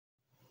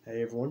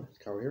Hey everyone, it's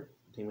Kyle here.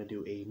 I'm going to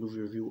do a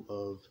movie review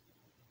of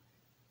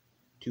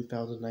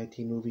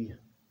 2019 movie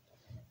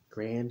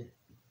Grand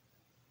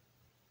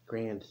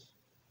Grand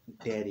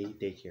Daddy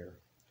Daycare,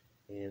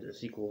 and it's a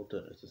sequel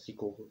to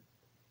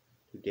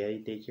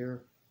Daddy Daycare.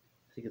 I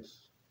think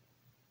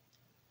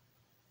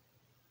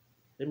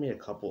they made a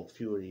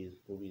few of these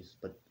movies,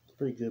 but it's a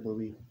pretty good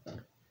movie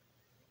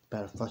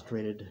about a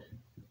frustrated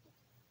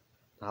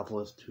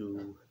novelist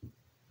who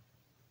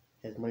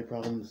has money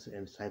problems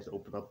and decides to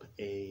open up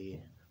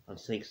a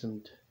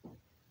unsanctioned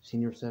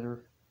senior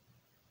center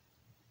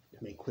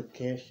to make quick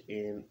cash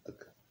and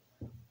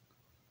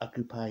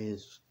occupy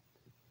his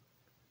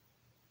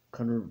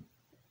cumbersome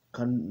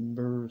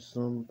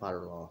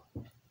father-in-law.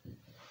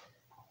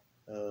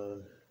 It's a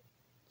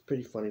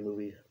pretty funny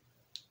movie,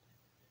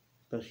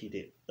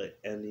 especially the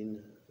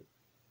ending.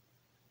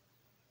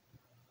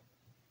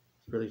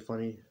 It's really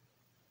funny.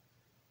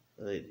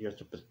 They dress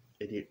up as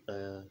they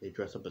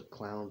dress up as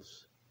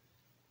clowns,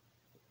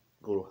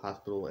 go to a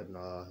hospital, and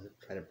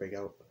try to break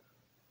out.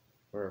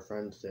 One of our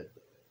friends that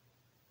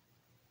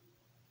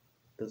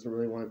doesn't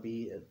really want to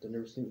be at the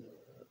nursing,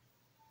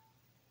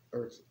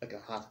 or it's like a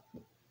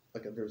hospital,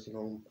 like a nursing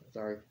home.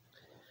 Sorry.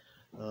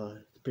 It's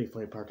a pretty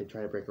funny part. They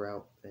try to break her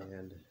out,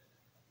 and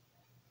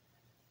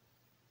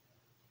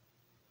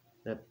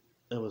that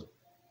that was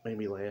made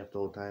me laugh the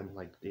whole time.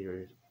 Like they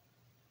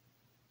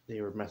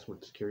were messing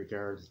with security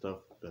guards and stuff.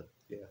 But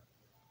yeah,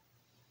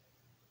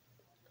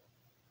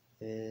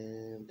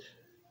 and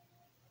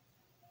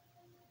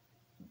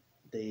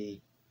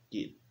they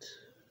get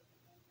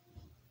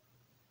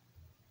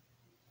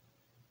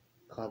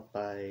caught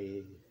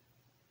by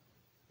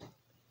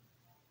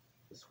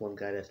this one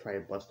guy that's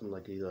trying to bust him,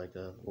 like he's like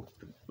a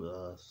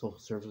social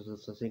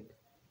services, I think,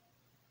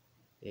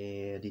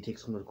 and he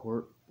takes him to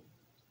court.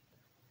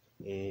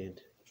 And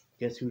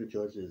guess who the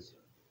judge is?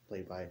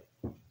 Played by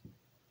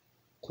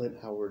Clint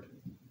Howard,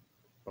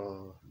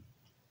 uh,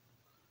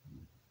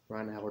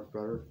 Ron Howard's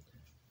brother,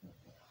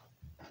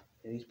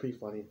 and he's pretty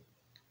funny.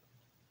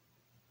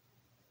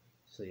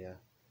 So yeah,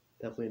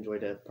 definitely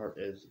enjoyed that part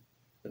as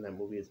in that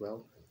movie as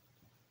well.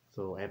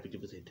 So I have to give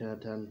this a 10 out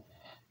of 10.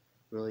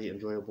 Really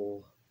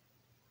enjoyable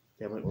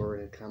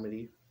family-oriented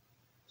comedy.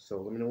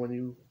 So let me know when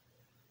you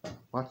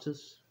watch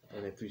this,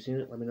 and if you've seen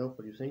it, let me know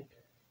what you think.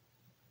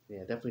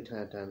 Yeah, definitely 10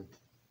 out of 10.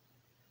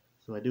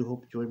 So I do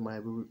hope you enjoyed my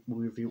movie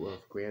review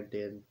of Grand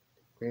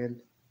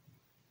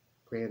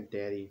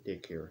Granddaddy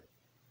Daycare.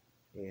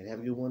 And have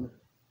a good one.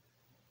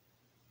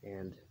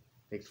 And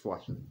thanks for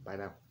watching. Bye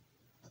now.